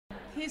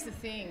Here's the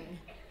thing.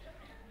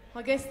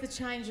 I guess the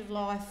change of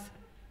life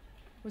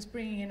was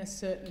bringing in a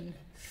certain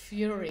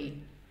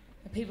fury.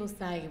 And people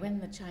say when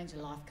the change of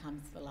life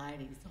comes for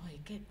ladies, oh,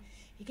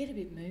 you get a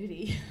bit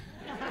moody.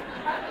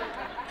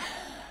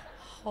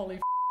 Holy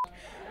f***.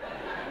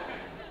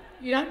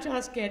 You don't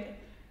just get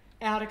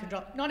out of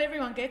control. Not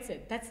everyone gets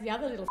it. That's the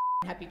other little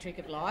happy trick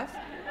of life.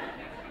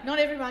 Not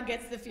everyone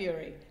gets the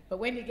fury. But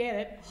when you get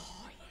it,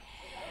 oh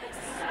yes.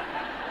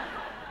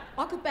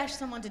 I could bash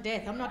someone to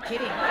death, I'm not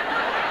kidding.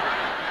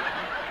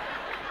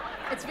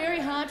 It's very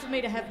hard for me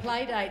to have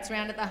play dates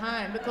round at the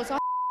home because I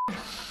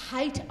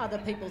hate other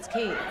people's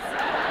kids.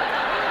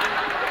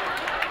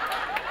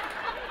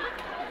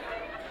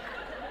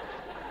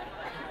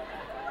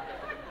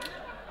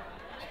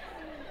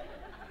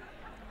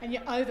 And you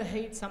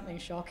overheat something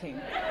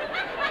shocking.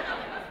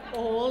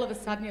 All of a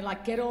sudden you're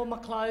like, get all my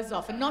clothes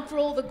off. And not for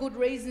all the good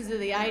reasons of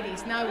the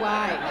 80s, no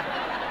way.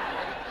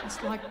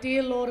 It's like,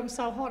 dear Lord, I'm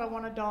so hot, I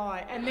want to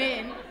die. And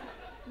then,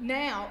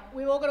 now,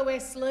 we've all got to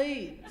wear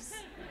sleeves.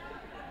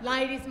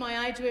 Ladies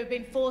my age who have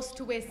been forced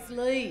to wear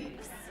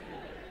sleeves.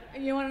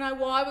 And you want to know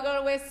why we've got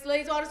to wear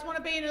sleeves? I just want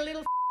to be in a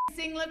little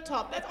singlet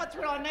top. That's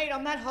what I need.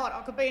 I'm that hot.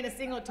 I could be in a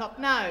singlet top.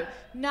 No,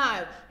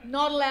 not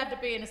allowed to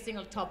be in a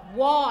singlet top.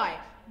 Why?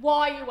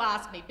 Why, you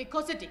ask me?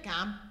 Because of dick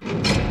arm.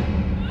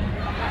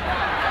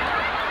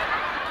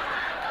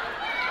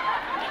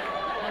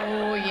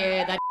 Oh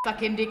yeah, that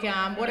fucking dick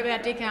arm. What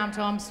about dick arm,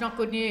 Tom? It's not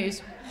good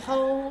news.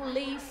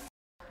 Holy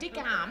dick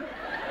arm.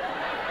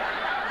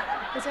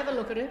 Let's have a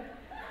look at it.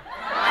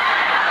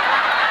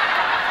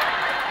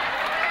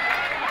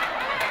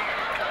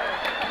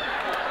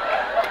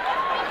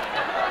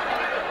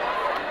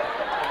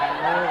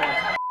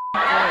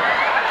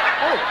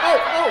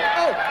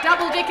 Oh,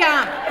 double dick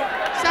arm.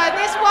 So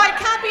this white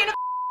can't be in a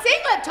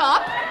singlet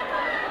top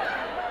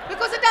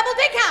because of double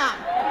dick arm.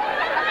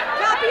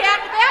 Can't be out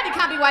and about, you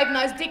can't be waving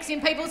those dicks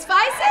in people's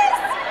faces.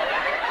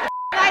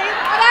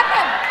 What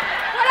happened?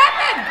 What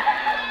happened?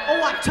 Oh,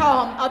 what,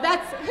 Tom? Oh,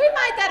 that's... Who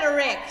made that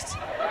erect?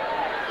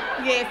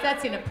 Yes,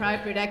 that's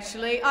inappropriate,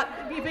 actually.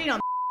 You've been on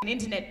the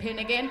internet pen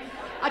again.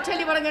 I tell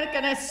you what, I'm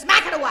gonna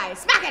smack it away.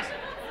 Smack it!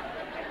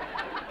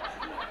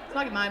 It's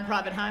like in my own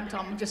private home,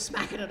 Tom. I'm just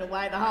smacking it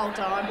away the whole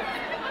time.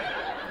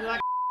 Like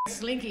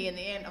Slinky in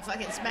the end. I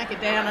fucking smack it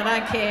down. I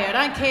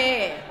don't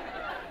care.